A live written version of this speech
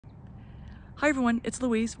Hi everyone, it's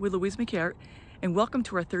Louise with Louise May, and welcome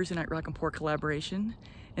to our Thursday Nite Rock and Pour collaboration.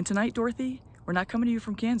 And tonight, Dorothy, we're not coming to you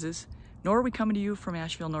from Kansas, nor are we coming to you from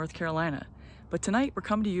Asheville, North Carolina. But tonight we're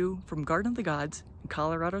coming to you from Garden of the Gods in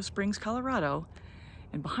Colorado Springs, Colorado.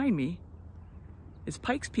 And behind me is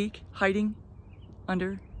Pikes Peak hiding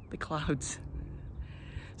under the clouds.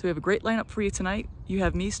 So we have a great lineup for you tonight. You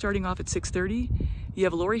have me starting off at 6:30. You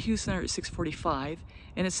have Lori Houston at 6:45.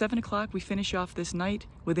 And at 7 o'clock, we finish off this night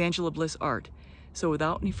with Angela Bliss Art. So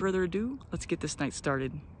without any further ado, let's get this night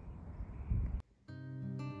started.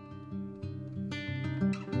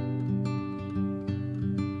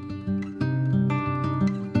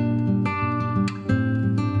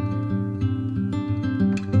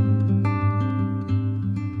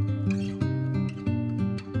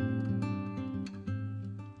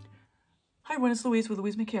 Hi everyone, it's Louise with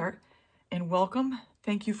Louise May, and welcome.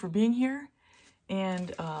 Thank you for being here.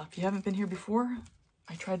 And if you haven't been here before,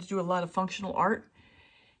 I try to do a lot of functional art,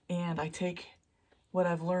 and I take what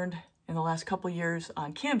I've learned in the last couple years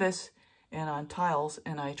on canvas and on tiles,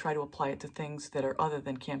 and I try to apply it to things that are other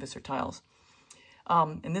than canvas or tiles.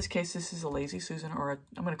 In this case, this is a Lazy Susan, or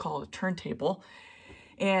I'm going to call it a turntable,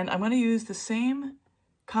 and I'm going to use the same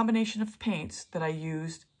combination of paints that I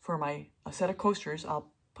used for my set of coasters.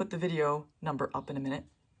 I'll put the video number up in a minute.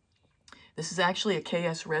 This is actually a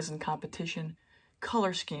KS Resin Competition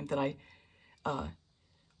color scheme that I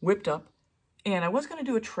whipped up, and I was going to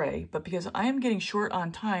do a tray, but because I am getting short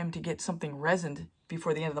on time to get something resined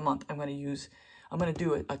before the end of the month, I'm going to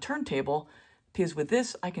do a turntable, because with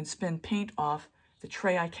this I can spin paint off. The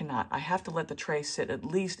tray I cannot. I have to let the tray sit at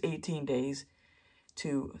least 18 days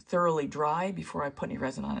to thoroughly dry before I put any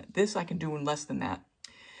resin on it. This I can do in less than that.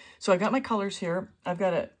 So I got my colors here. I've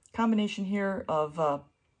got a combination here of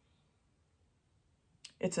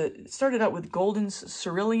it started out with Golden's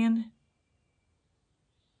Cerulean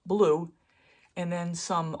Blue, and then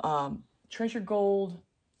some Treasure Gold,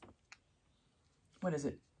 what is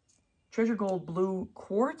it? Treasure Gold Blue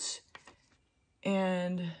Quartz,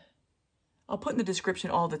 and I'll put in the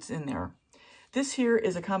description all that's in there. This here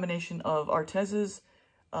is a combination of Arteza's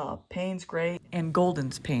Payne's Gray and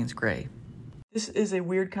Golden's Payne's Gray. This is a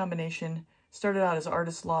weird combination. Started out as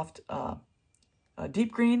Artists Loft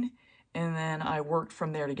Deep Green, and then I worked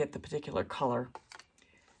from there to get the particular color.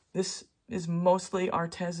 This is mostly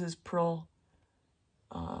Arteza's Pearl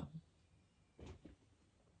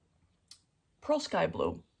Sky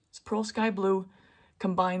Blue. It's Pearl Sky Blue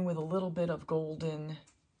combined with a little bit of golden,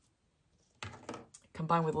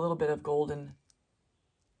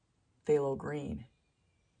 phthalo green.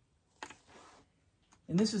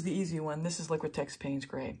 And this is the easy one. This is Liquitex Payne's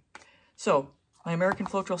Gray. So my American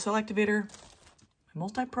Floetrol Cell Activator, my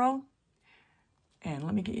Multi-Pro. And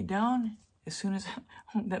let me get you down as soon as,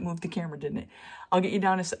 that moved the camera, didn't it? I'll get you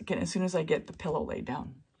down a second as soon as I get the pillow laid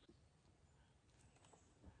down.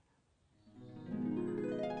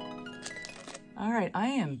 All right, I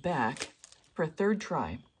am back for a third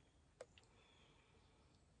try.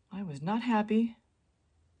 I was not happy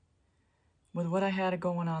with what I had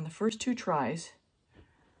going on the first two tries.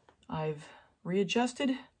 I've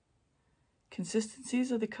readjusted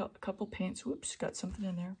consistencies of the couple paints. Whoops, got something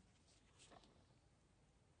in there.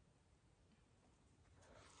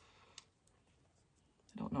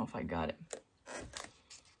 I don't know if I got it.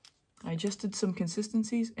 I adjusted some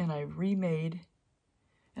consistencies, and I made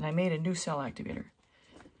a new cell activator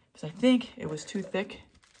because I think it was too thick.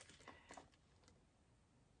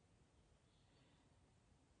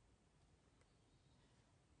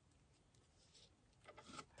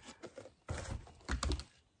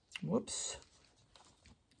 Whoops.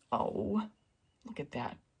 Oh, look at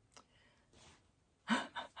that.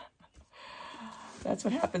 That's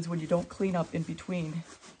what happens when you don't clean up in between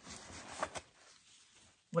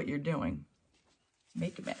what you're doing.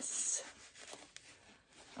 Make a mess.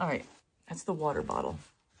 All right, that's the water bottle.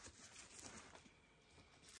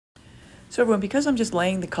 So everyone, because I'm just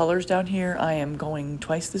laying the colors down here, I am going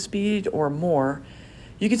twice the speed or more.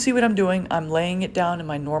 You can see what I'm doing. I'm laying it down in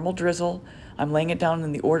my normal drizzle. I'm laying it down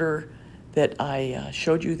in the order that I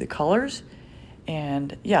showed you the colors.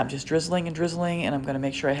 And yeah, I'm just drizzling and drizzling, and I'm going to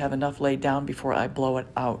make sure I have enough laid down before I blow it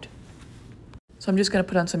out. So I'm just going to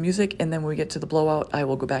put on some music, and then when we get to the blowout, I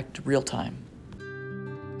will go back to real time.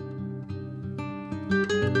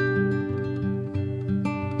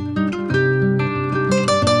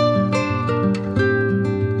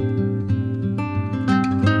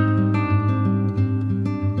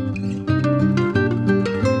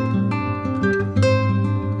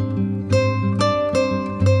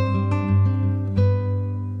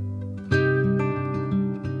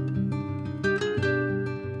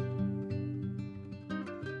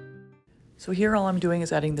 So here all I'm doing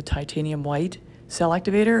is adding the titanium white cell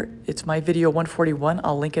activator. It's my video 141,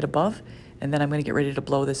 I'll link it above, and then I'm gonna get ready to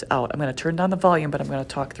blow this out. I'm gonna turn down the volume, but I'm gonna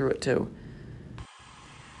talk through it too.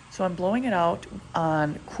 So I'm blowing it out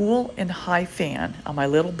on cool and high fan on my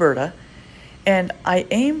little Berta, and I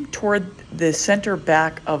aim toward the center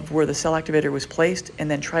back of where the cell activator was placed and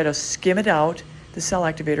then try to skim it out, the cell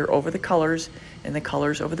activator over the colors and the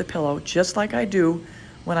colors over the pillow, just like I do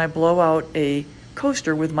when I blow out a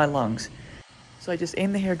coaster with my lungs. So I just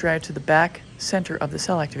aim the hairdryer to the back center of the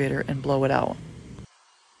cell activator and blow it out.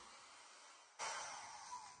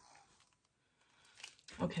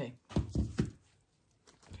 Okay.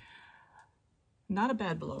 Not a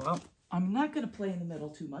bad blowout. I'm not going to play in the middle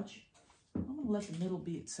too much. I'm going to let the middle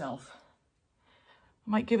be itself. I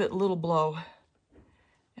might give it a little blow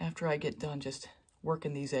after I get done just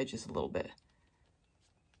working these edges a little bit.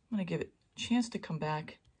 I'm going to give it a chance to come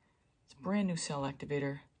back. It's a brand new cell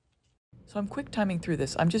activator. So I'm quick timing through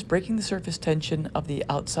this. I'm just breaking the surface tension of the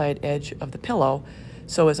outside edge of the pillow,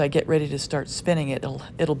 so as I get ready to start spinning it,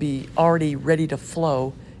 it'll be already ready to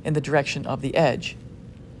flow in the direction of the edge.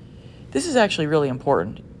 This is actually really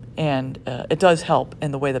important, and it does help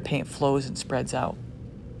in the way the paint flows and spreads out.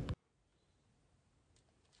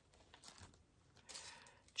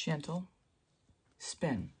 Gentle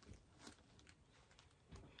spin.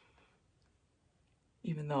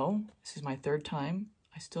 Even though this is my third time,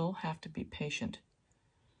 I still have to be patient.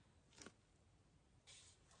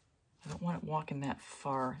 I don't want it walking that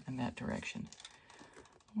far in that direction.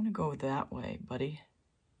 I want to go that way, buddy.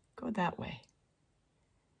 Go that way.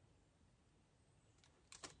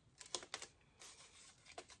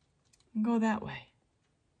 And go that way.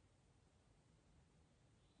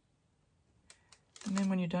 And then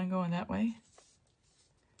when you're done going that way,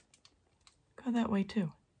 go that way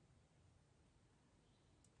too.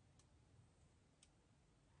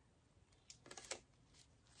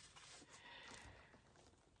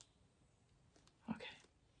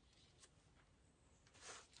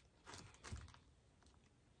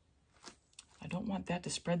 Don't want that to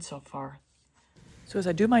spread so far. So as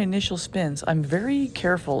I do my initial spins, I'm very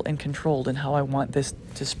careful and controlled in how I want this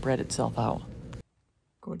to spread itself out.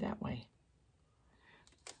 Go that way.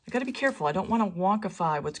 I gotta be careful. I don't want to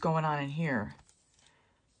wonkify what's going on in here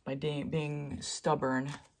by being stubborn.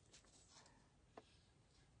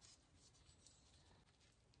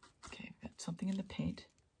 Okay, got something in the paint.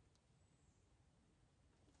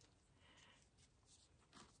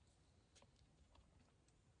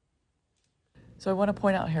 So I want to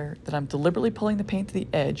point out here that I'm deliberately pulling the paint to the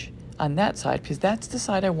edge on that side because that's the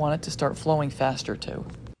side I want it to start flowing faster to.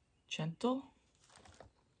 Gentle.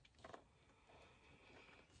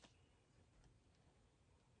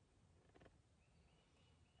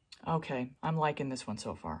 Okay, I'm liking this one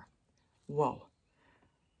so far. Whoa.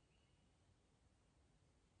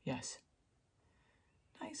 Yes.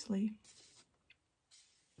 Nicely.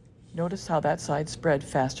 Notice how that side spread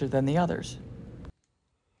faster than the others.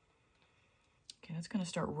 Okay, that's going to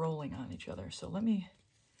start rolling on each other. So let me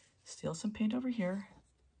steal some paint over here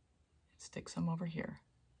and stick some over here.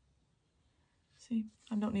 See,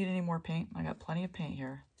 I don't need any more paint. I got plenty of paint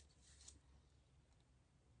here.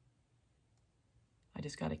 I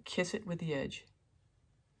just got to kiss it with the edge.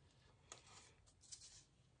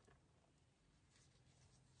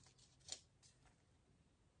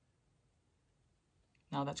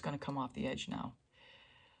 Now that's going to come off the edge now.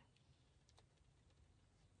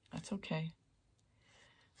 That's okay.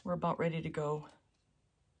 We're about ready to go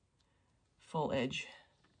full edge.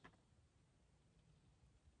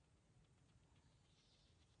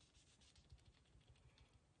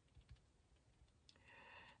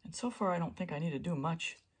 And so far, I don't think I need to do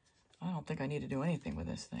much. I don't think I need to do anything with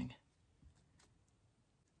this thing.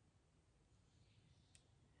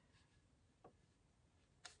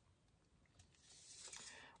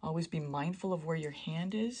 Always be mindful of where your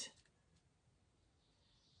hand is.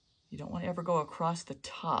 You don't want to ever go across the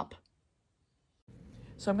top.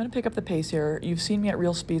 So I'm going to pick up the pace here. You've seen me at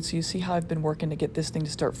real speed, so you see how I've been working to get this thing to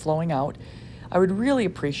start flowing out. I would really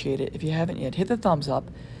appreciate it if you haven't yet. Hit the thumbs up,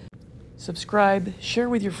 subscribe, share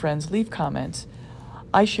with your friends, leave comments.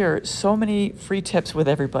 I share so many free tips with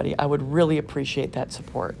everybody. I would really appreciate that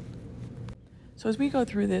support. So as we go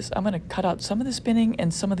through this, I'm going to cut out some of the spinning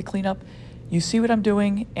and some of the cleanup. You see what I'm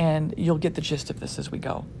doing, and you'll get the gist of this as we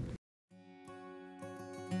go.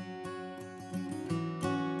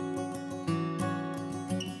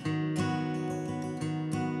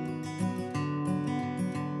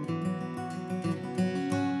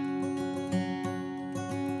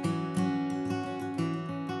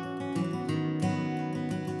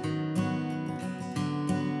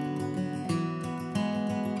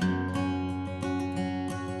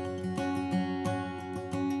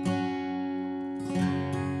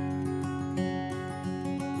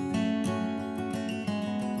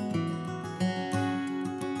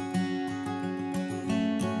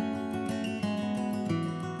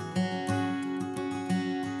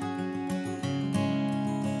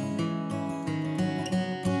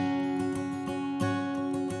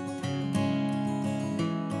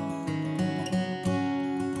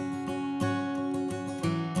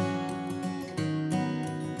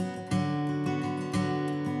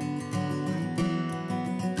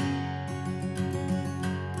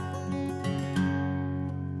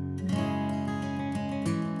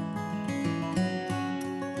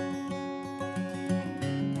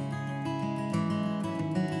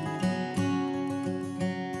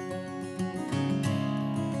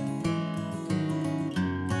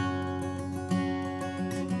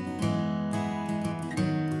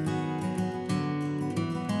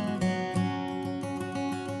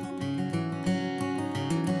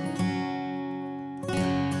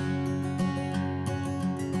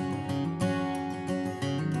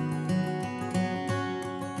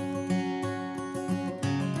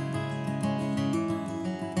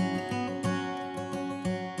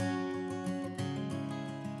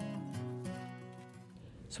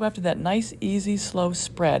 So after that nice, easy, slow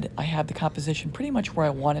spread, I have the composition pretty much where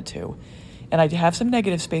I want it to. And I have some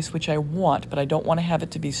negative space, which I want, but I don't want to have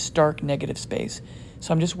it to be stark negative space.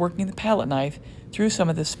 So I'm just working the palette knife through some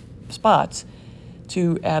of the spots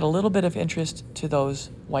to add a little bit of interest to those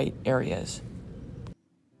white areas.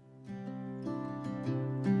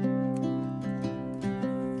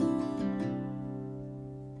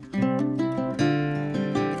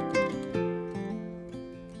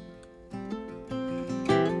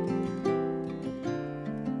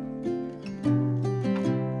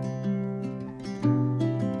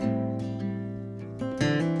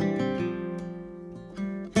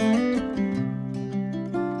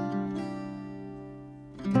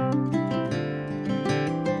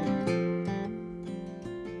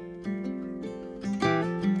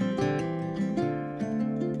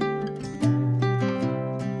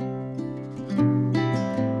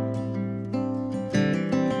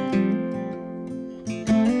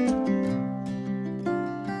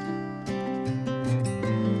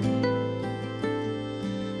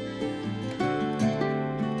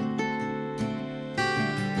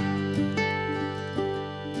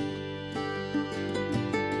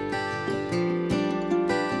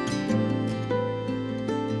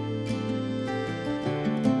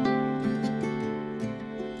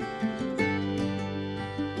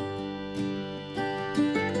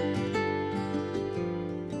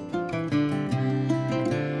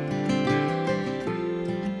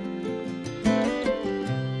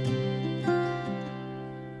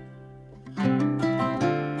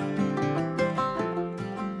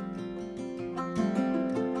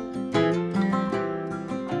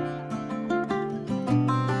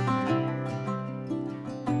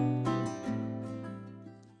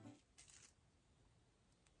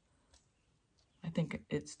 I think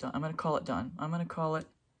it's done. I'm going to call it done. I'm going to call it,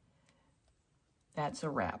 that's a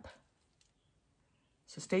wrap.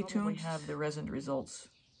 So stay tuned. We have the resin results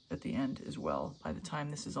at the end as well by the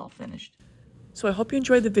time this is all finished. So I hope you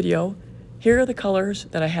enjoyed the video. Here are the colors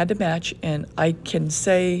that I had to match, and I can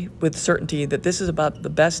say with certainty that this is about the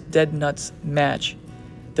best dead nuts match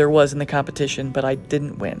there was in the competition, but I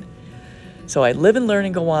didn't win. So I live and learn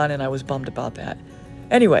and go on, and I was bummed about that.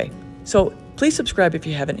 Anyway, so please subscribe if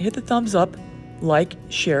you haven't. Hit the thumbs up, like,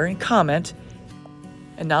 share, and comment.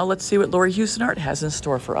 And now let's see what Lori Houston Art has in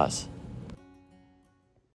store for us.